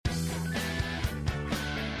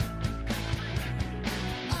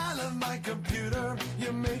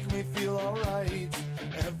you make me feel alright.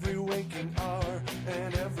 Every waking hour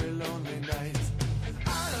and every lonely night.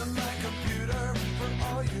 I am my computer for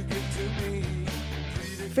all you give to me.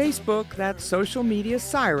 Facebook, that social media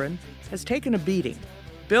siren, has taken a beating.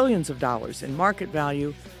 Billions of dollars in market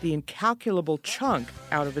value, the incalculable chunk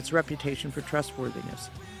out of its reputation for trustworthiness.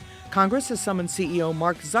 Congress has summoned CEO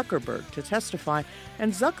Mark Zuckerberg to testify,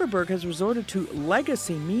 and Zuckerberg has resorted to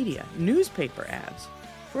legacy media, newspaper ads,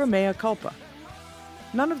 for a mea culpa.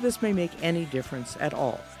 None of this may make any difference at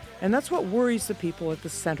all, and that's what worries the people at the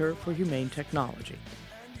Center for Humane Technology.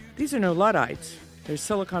 These are no Luddites. They're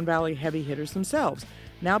Silicon Valley heavy hitters themselves,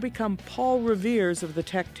 now become Paul Reveres of the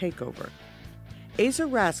tech takeover. Asa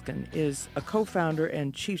Raskin is a co-founder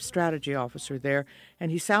and chief strategy officer there,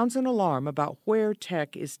 and he sounds an alarm about where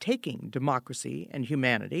tech is taking democracy and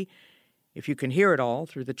humanity, if you can hear it all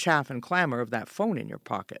through the chaff and clamor of that phone in your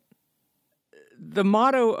pocket. The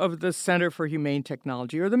motto of the Center for Humane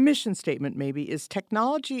Technology, or the mission statement maybe, is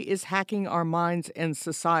technology is hacking our minds and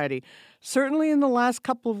society. Certainly in the last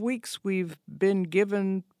couple of weeks, we've been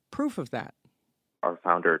given proof of that. Our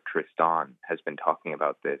founder, Tristan, has been talking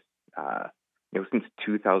about this since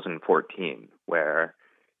 2014, where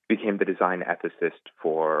he became the design ethicist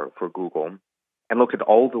for Google and looked at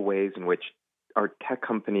all the ways in which our tech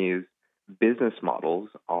companies' business models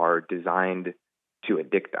are designed to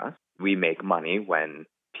addict us. We make money when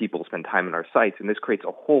people spend time on our sites, and this creates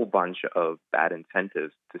a whole bunch of bad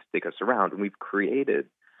incentives to stick us around. And we've created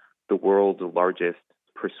the world's largest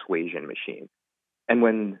persuasion machine. And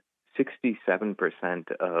when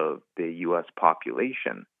 67% of the U.S.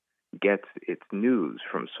 population gets its news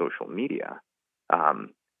from social media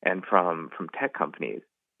and from tech companies,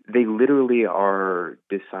 they literally are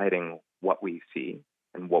deciding what we see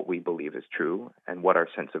and what we believe is true and what our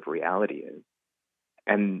sense of reality is.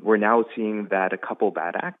 And we're now seeing that a couple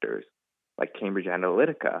bad actors, like Cambridge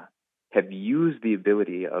Analytica, have used the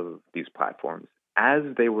ability of these platforms as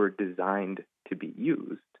they were designed to be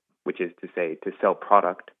used, which is to say, to sell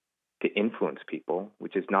product, to influence people,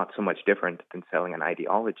 which is not so much different than selling an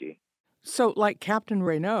ideology. So, like Captain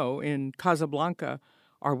Renault in Casablanca,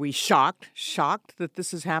 are we shocked that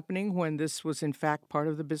this is happening when this was in fact part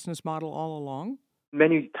of the business model all along?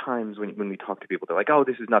 Many times when we talk to people, they're like, oh,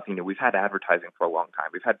 this is nothing new. We've had advertising for a long time.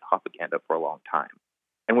 We've had propaganda for a long time.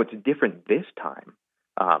 And what's different this time,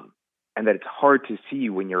 and that it's hard to see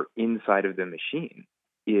when you're inside of the machine,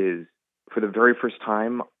 is for the very first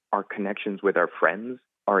time, our connections with our friends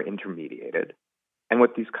are intermediated. And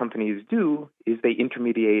what these companies do is they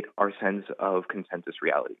intermediate our sense of consensus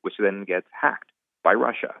reality, which then gets hacked by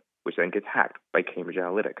Russia, which then gets hacked by Cambridge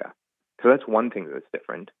Analytica. So that's one thing that's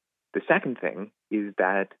different. The second thing is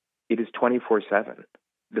that it is 24/7.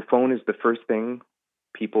 The phone is the first thing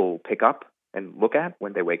people pick up and look at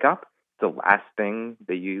when they wake up. The last thing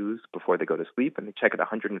they use before they go to sleep, and they check it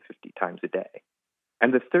 150 times a day.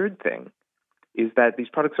 And the third thing is that these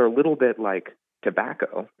products are a little bit like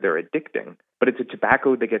tobacco. They're addicting, but it's a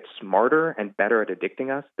tobacco that gets smarter and better at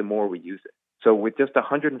addicting us the more we use it. So with just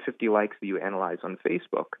 150 likes that you analyze on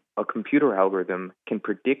Facebook, a computer algorithm can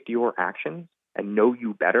predict your actions and know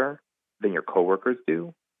you better than your coworkers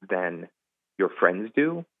do, than your friends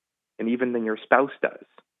do, and even than your spouse does.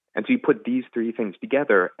 And so you put these three things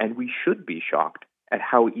together, and we should be shocked at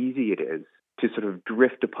how easy it is to sort of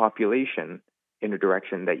drift a population in a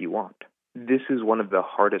direction that you want. This is one of the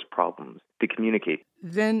hardest problems to communicate.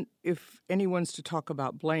 Then, if anyone's to talk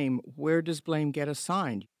about blame, where does blame get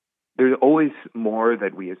assigned? There's always more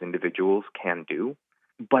that we as individuals can do,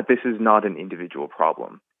 but this is not an individual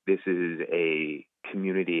problem. This is a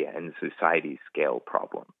community and society scale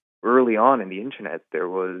problem. Early on in the internet, there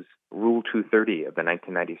was Rule 230 of the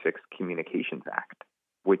 1996 Communications Act,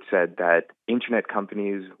 which said that internet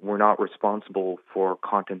companies were not responsible for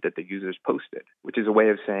content that the users posted, which is a way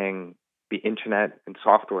of saying the internet and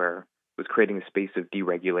software was creating a space of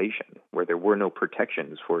deregulation where there were no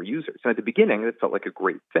protections for users. And at the beginning, it felt like a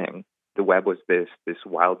great thing. The web was this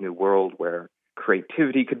wild new world where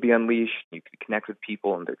creativity could be unleashed. You could connect with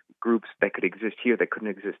people and there's groups that could exist here that couldn't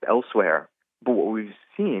exist elsewhere. But what we've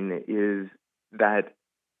seen is that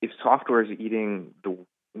if software is eating the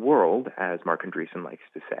world, as Marc Andreessen likes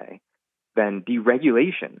to say, then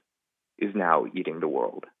deregulation is now eating the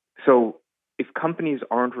world. So if companies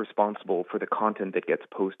aren't responsible for the content that gets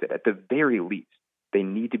posted, at the very least, they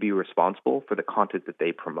need to be responsible for the content that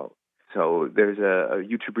they promote. So there's a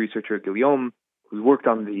YouTube researcher, Guillaume, who's worked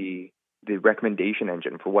on the recommendation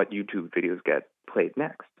engine for what YouTube videos get played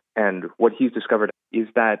next. And what he's discovered is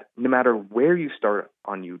that no matter where you start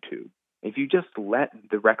on YouTube, if you just let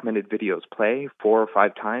the recommended videos play 4 or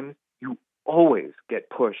 5 times, you always get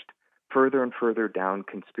pushed further and further down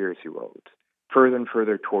conspiracy roads, further and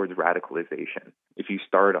further towards radicalization. If you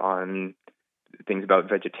start on things about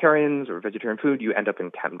vegetarians or vegetarian food, you end up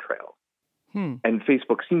in chemtrails. And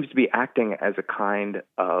Facebook seems to be acting as a kind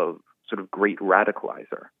of sort of great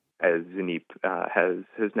radicalizer, as Zeynep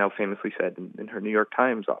has now famously said in her New York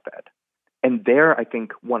Times op-ed. And there, I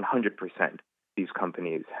think 100% these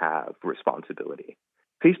companies have responsibility.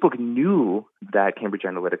 Facebook knew that Cambridge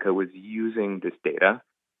Analytica was using this data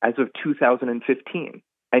as of 2015,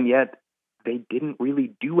 and yet they didn't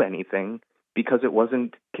really do anything because it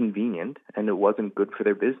wasn't convenient and it wasn't good for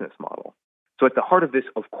their business model. So at the heart of this,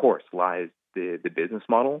 of course, lies the business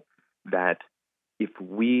model that if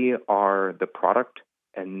we are the product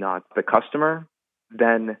and not the customer,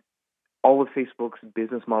 then all of Facebook's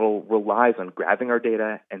business model relies on grabbing our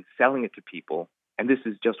data and selling it to people. And this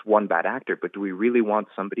is just one bad actor, but do we really want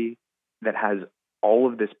somebody that has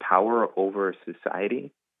all of this power over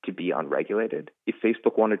society to be unregulated? If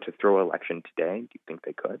Facebook wanted to throw an election today, do you think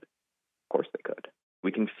they could? Of course they could.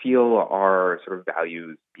 We can feel our sort of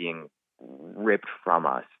values being ripped from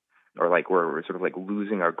us, or like we're sort of like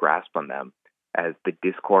losing our grasp on them as the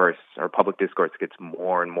discourse or public discourse gets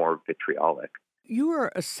more and more vitriolic. You are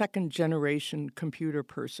a second-generation computer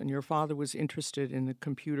person. Your father was interested in the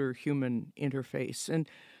computer-human interface. And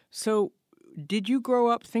so did you grow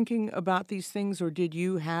up thinking about these things, or did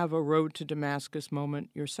you have a road to Damascus moment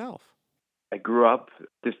yourself? I grew up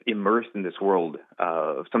just immersed in this world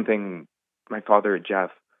of something my father,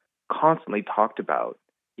 Jeff, constantly talked about,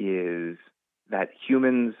 is that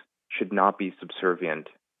humans should not be subservient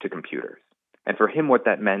to computers. And for him, what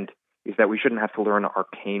that meant is that we shouldn't have to learn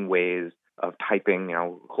arcane ways of typing,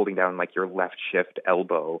 holding down like your left shift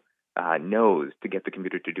elbow nose to get the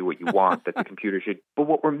computer to do what you want, that the computer should. But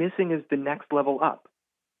what we're missing is the next level up.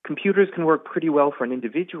 Computers can work pretty well for an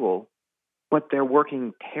individual, but they're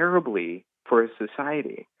working terribly for a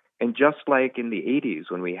society. And just like in the 80s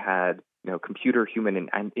when we had computer-human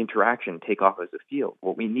interaction take off as a field,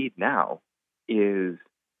 what we need now is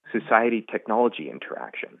society-technology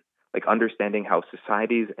interaction, like understanding how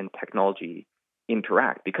societies and technology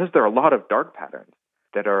interact, because there are a lot of dark patterns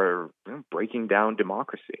that are breaking down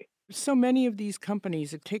democracy. So many of these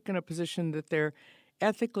companies have taken a position that they're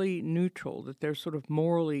ethically neutral, that they're sort of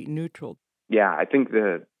morally neutral. Yeah, I think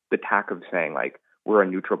the tack of saying, like, we're a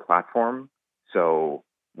neutral platform, so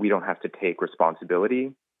we don't have to take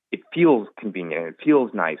responsibility, it feels convenient, it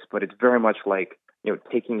feels nice, but it's very much like,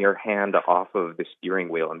 taking your hand off of the steering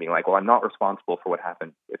wheel and being like, well, I'm not responsible for what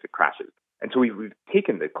happens if it crashes. And so we've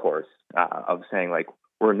taken the course of saying, like,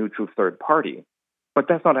 we're a neutral third party. But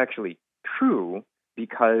that's not actually true,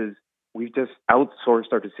 because we've just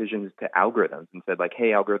outsourced our decisions to algorithms and said, like,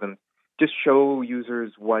 hey, algorithms, just show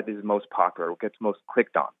users what is most popular, what gets most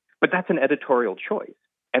clicked on. But that's an editorial choice.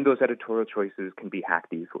 And those editorial choices can be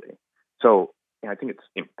hacked easily. So I think it's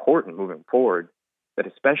important moving forward that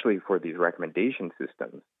especially for these recommendation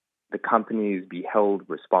systems, the companies be held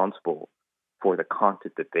responsible for the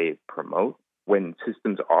content that they promote. When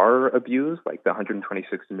systems are abused, like the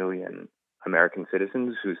 126 million American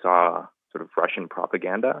citizens who saw sort of Russian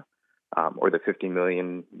propaganda, or the 50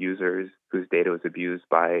 million users whose data was abused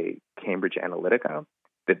by Cambridge Analytica,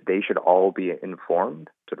 that they should all be informed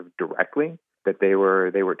sort of directly that they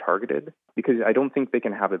were targeted. Because I don't think they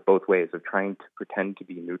can have it both ways of trying to pretend to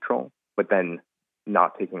be neutral, but then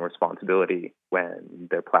not taking responsibility when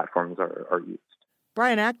their platforms are used.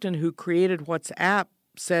 Brian Acton, who created WhatsApp,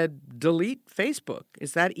 said delete Facebook.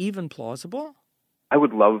 Is that even plausible? I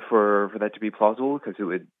would love for that to be plausible, because it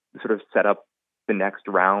would sort of set up the next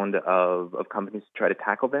round of companies to try to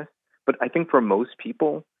tackle this. But I think for most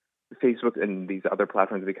people, Facebook and these other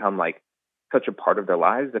platforms become like such a part of their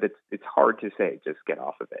lives that it's hard to say, just get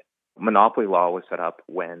off of it. Monopoly law was set up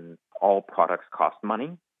when all products cost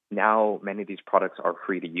money. Now many of these products are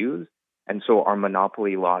free to use. And so our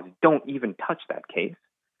monopoly laws don't even touch that case.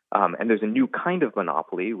 And there's a new kind of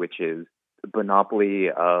monopoly, which is the monopoly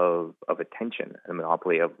of attention, a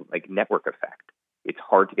monopoly of like network effect. It's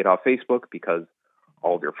hard to get off Facebook because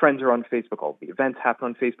all of your friends are on Facebook, all of the events happen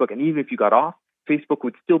on Facebook. And even if you got off, Facebook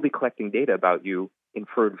would still be collecting data about you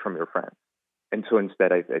inferred from your friends. And so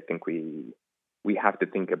instead, I think we have to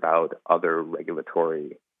think about other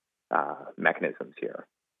regulatory mechanisms here.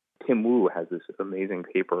 Tim Wu has this amazing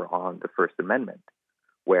paper on the First Amendment,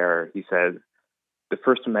 where he says the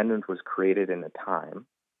First Amendment was created in a time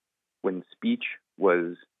when speech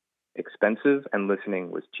was expensive and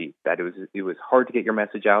listening was cheap. That it was hard to get your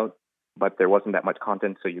message out, but there wasn't that much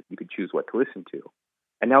content, so you could choose what to listen to.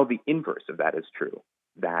 And now the inverse of that is true,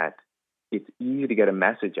 that it's easy to get a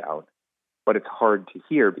message out, but it's hard to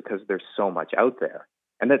hear because there's so much out there.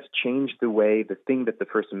 And that's changed the way the thing that the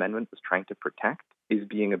First Amendment was trying to protect is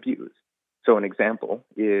being abused. So an example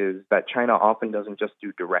is that China often doesn't just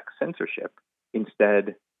do direct censorship.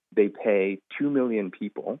 Instead, they pay 2 million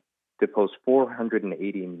people to post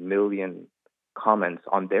 480 million comments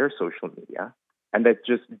on their social media, and that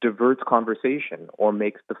just diverts conversation or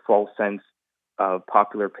makes the false sense of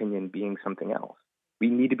popular opinion being something else. We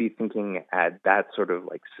need to be thinking at that sort of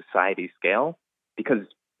like society scale, because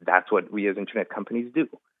that's what we as internet companies do.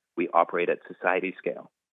 We operate at society scale.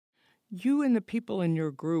 You and the people in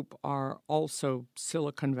your group are also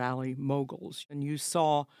Silicon Valley moguls, and you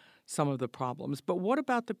saw some of the problems. But what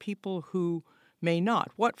about the people who may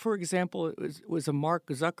not? What, for example, was a Mark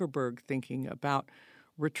Zuckerberg thinking about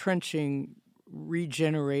retrenching,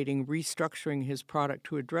 regenerating, restructuring his product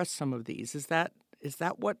to address some of these? Is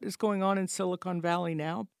that what is going on in Silicon Valley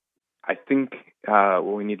now? I think what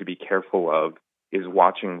we need to be careful of is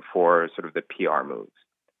watching for sort of the PR moves,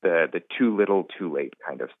 the too little, too late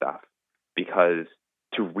kind of stuff. Because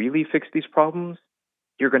to really fix these problems,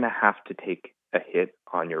 you're going to have to take a hit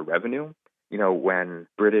on your revenue. You know, when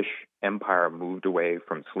British Empire moved away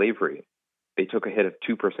from slavery, they took a hit of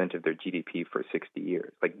 2% of their GDP for 60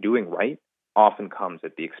 years. Like, doing right often comes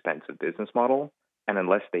at the expense of business model. And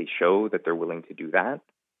unless they show that they're willing to do that,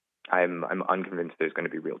 I'm unconvinced there's going to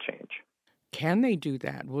be real change. Can they do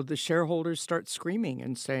that? Will the shareholders start screaming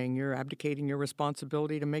and saying you're abdicating your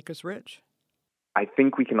responsibility to make us rich? I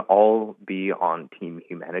think we can all be on team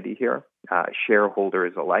humanity here,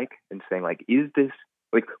 shareholders alike, and saying, like, is this,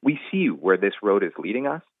 like, we see where this road is leading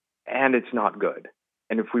us, and it's not good.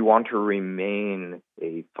 And if we want to remain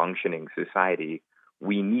a functioning society,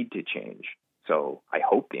 we need to change. So I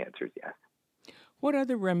hope the answer is yes. What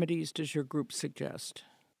other remedies does your group suggest?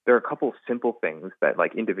 There are a couple of simple things that,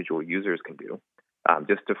 like, individual users can do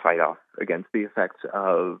just to fight off against the effects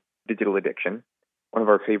of digital addiction. One of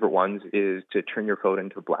our favorite ones is to turn your phone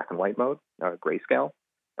into black and white mode, grayscale.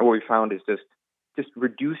 And what we found is just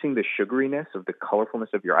reducing the sugariness of the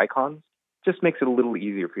colorfulness of your icons just makes it a little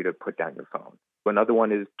easier for you to put down your phone. Another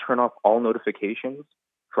one is turn off all notifications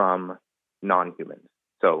from non-humans.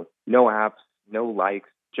 So no apps, no likes,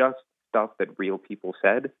 just stuff that real people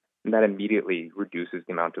said. And that immediately reduces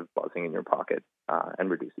the amount of buzzing in your pocket and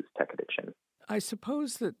reduces tech addiction. I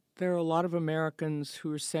suppose that there are a lot of Americans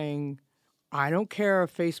who are saying, I don't care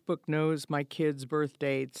if Facebook knows my kids' birth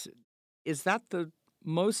dates. Is that the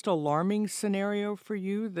most alarming scenario for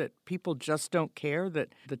you, that people just don't care, that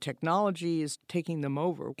the technology is taking them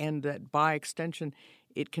over, and that by extension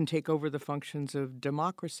it can take over the functions of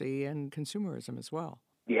democracy and consumerism as well?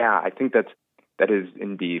 Yeah, I think that is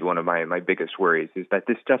indeed one of my biggest worries, is that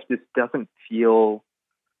this doesn't feel,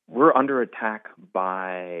 we're under attack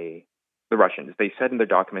by the Russians. They said in their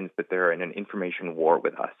documents that they're in an information war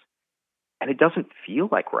with us. And it doesn't feel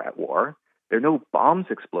like we're at war. There are no bombs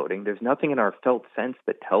exploding. There's nothing in our felt sense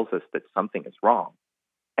that tells us that something is wrong.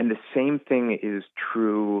 And the same thing is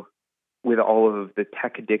true with all of the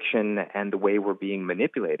tech addiction and the way we're being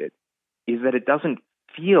manipulated, is that it doesn't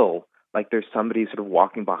feel like there's somebody sort of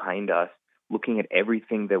walking behind us, looking at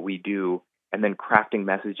everything that we do, and then crafting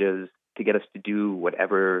messages to get us to do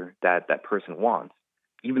whatever that person wants,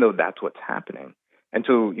 even though that's what's happening. And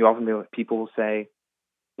so you often hear people will say,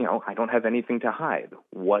 you know, I don't have anything to hide.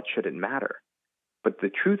 What should it matter? But the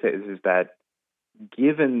truth is that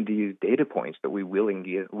given these data points that we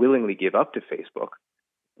willingly give up to Facebook,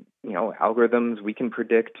 you know, algorithms, we can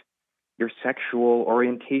predict your sexual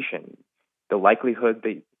orientation, the likelihood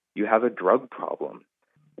that you have a drug problem,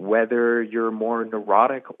 whether you're more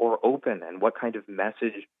neurotic or open, and what kind of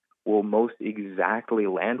message will most exactly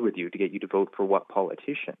land with you to get you to vote for what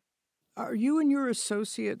politician. Are you and your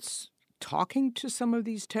associates talking to some of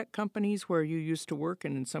these tech companies where you used to work,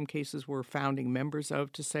 and in some cases were founding members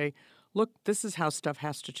of, to say, look, this is how stuff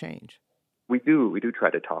has to change? We do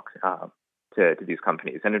try to talk to these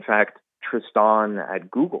companies. And in fact, Tristan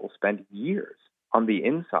at Google spent years on the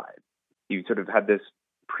inside. He sort of had this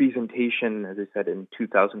presentation, as I said, in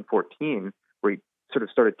 2014, where he sort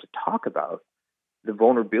of started to talk about the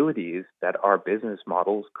vulnerabilities that our business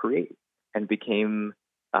models create, and became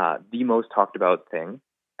the most talked about thing.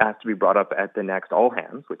 Asked to be brought up at the next all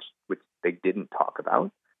hands, which they didn't talk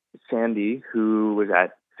about. Sandy, who was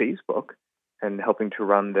at Facebook and helping to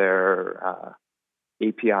run their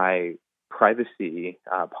API privacy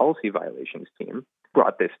policy violations team,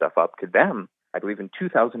 brought this stuff up to them, I believe, in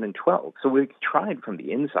 2012. So we tried from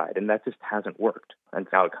the inside, and that just hasn't worked. And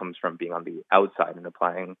now it comes from being on the outside and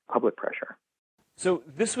applying public pressure. So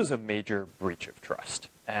this was a major breach of trust,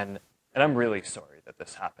 and I'm really sorry that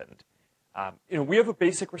this happened. we have a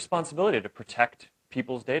basic responsibility to protect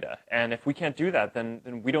people's data. And if we can't do that,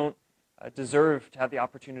 then we don't deserve to have the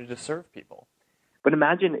opportunity to serve people. But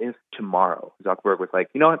imagine if tomorrow Zuckerberg was like,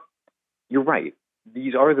 you know what, you're right.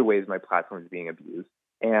 These are the ways my platform is being abused.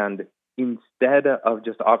 And instead of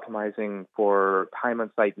just optimizing for time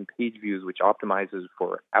on site and page views, which optimizes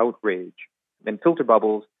for outrage and filter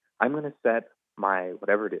bubbles, I'm going to set my,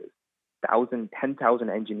 whatever it is, 10,000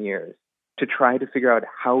 engineers to try to figure out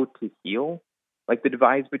how to heal, like the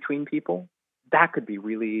divides between people. That could be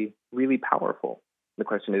really, really powerful. The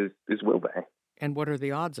question is will they? And what are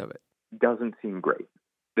the odds of it? Doesn't seem great.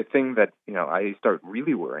 The thing that, I start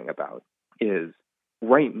really worrying about is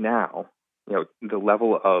right now, the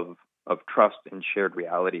level of trust and shared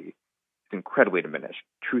reality is incredibly diminished.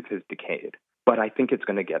 Truth has decayed. But I think it's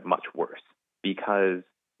going to get much worse because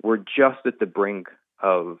we're just at the brink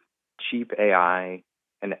of cheap AI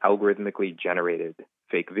and algorithmically generated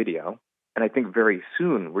fake video. And I think very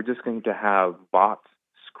soon we're just going to have bots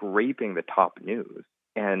scraping the top news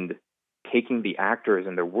and taking the actors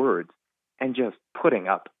and their words and just putting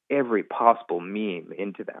up every possible meme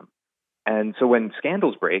into them. And so when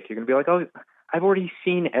scandals break, you're going to be like, oh, I've already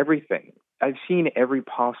seen everything. I've seen every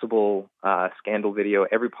possible scandal video.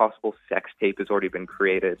 Every possible sex tape has already been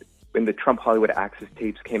created. When the Trump Hollywood Access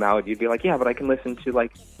tapes came out, you'd be like, yeah, but I can listen to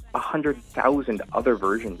like 100,000 other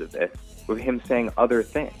versions of this with him saying other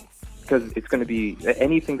things. Because it's going to be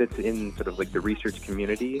anything that's in sort of like the research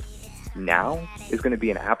community now is going to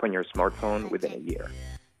be an app on your smartphone within a year.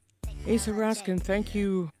 Asa Raskin, thank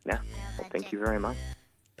you. Yeah, well, thank you very much.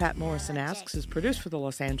 Pat Morrison Asks is produced for the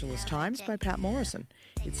Los Angeles Times by Pat Morrison.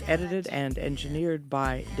 It's edited and engineered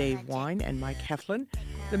by Dave Wine and Mike Heflin.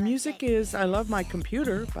 The music is I Love My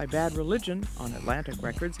Computer by Bad Religion on Atlantic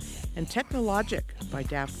Records and Technologic by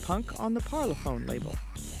Daft Punk on the Parlophone label.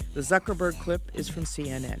 The Zuckerberg clip is from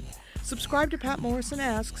CNN. Subscribe to Pat Morrison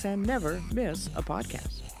Asks and never miss a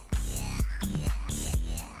podcast.